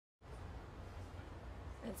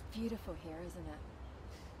It's beautiful here, isn't it?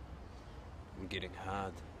 I'm getting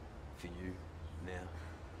hard for you now.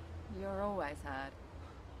 You're always hard.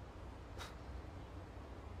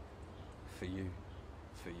 For you.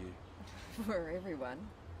 For you. For everyone.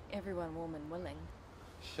 Everyone warm and willing.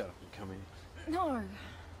 Shut up and come in. No.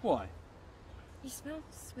 Why? You smell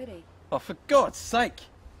sweaty. Oh, for God's sake!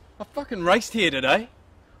 I fucking raced here today.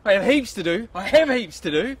 I have heaps to do. I have heaps to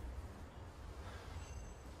do.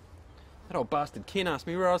 That old bastard Ken asked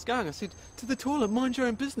me where I was going. I said, to the toilet, mind your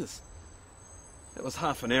own business. That was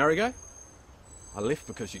half an hour ago. I left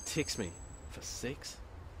because you text me. For sex?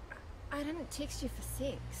 I didn't text you for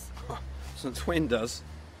sex. Since when does?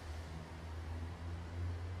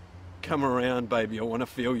 Come around, baby. I want to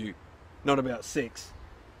feel you. Not about sex.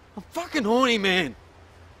 I'm fucking horny, man.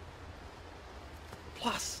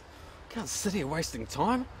 Plus, I can't sit here wasting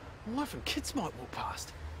time. My wife and kids might walk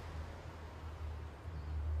past.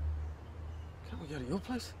 Can't we go to your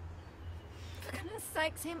place? For goodness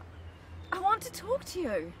sake, Sam, I want to talk to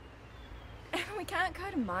you. And we can't go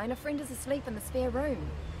to mine. A friend is asleep in the spare room.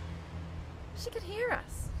 She could hear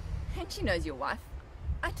us. And she knows your wife.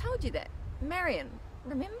 I told you that. Marion,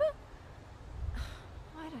 remember?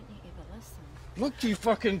 Why don't you ever listen? Look, you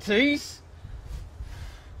fucking tease.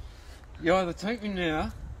 You either take me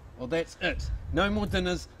now, or that's it. No more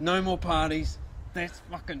dinners, no more parties. That's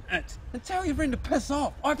fucking it. And tell your friend to piss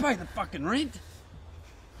off. I pay the fucking rent.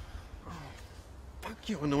 Oh, fuck,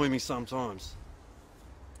 you annoy me sometimes.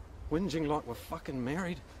 Whinging like we're fucking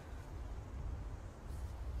married.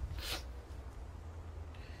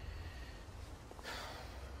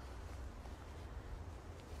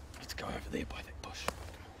 Let's go over there by that bush.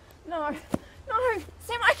 No, no,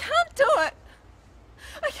 Sam, I can't do it.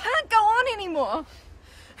 I can't go on anymore.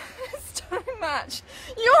 It's too much.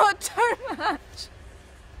 You're too much.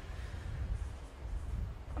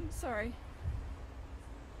 I'm sorry.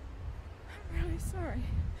 I'm really sorry.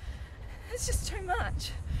 It's just too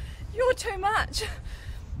much. You're too much.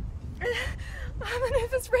 I'm a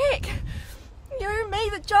nervous wreck. You, me,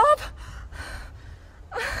 the job.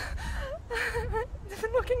 I've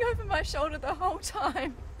been looking over my shoulder the whole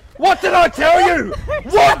time. What did I tell you?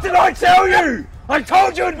 What did I tell you? I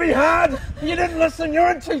told you it'd be hard. You didn't listen.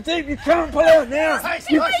 You're in too deep. You can't pull out now.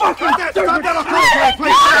 You fucking stupid.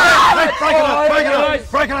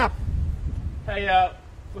 Break it up. Hey,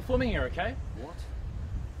 we're filming here, okay? What?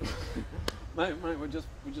 mate, we're just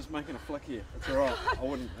making a flick here. It's alright. I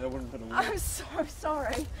wouldn't put a I'm so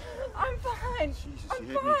sorry. I'm fine. Jesus, I'm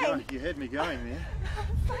you had fine. me going. You had me going there.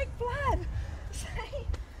 Fake blood. See?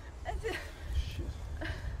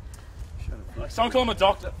 Shut up. Someone call him a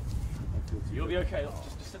doctor. You'll be okay.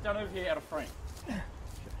 Just sit down over here out of frame.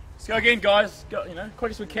 Let's go again, guys. Go,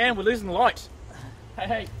 quick as we can. We're losing light.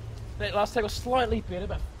 Hey, that last take was slightly better,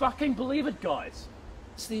 but fucking believe it, guys.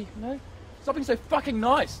 It's the, stop being so fucking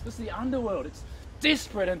nice. This is the underworld. It's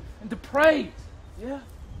desperate and depraved. Yeah?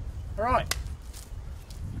 Alright.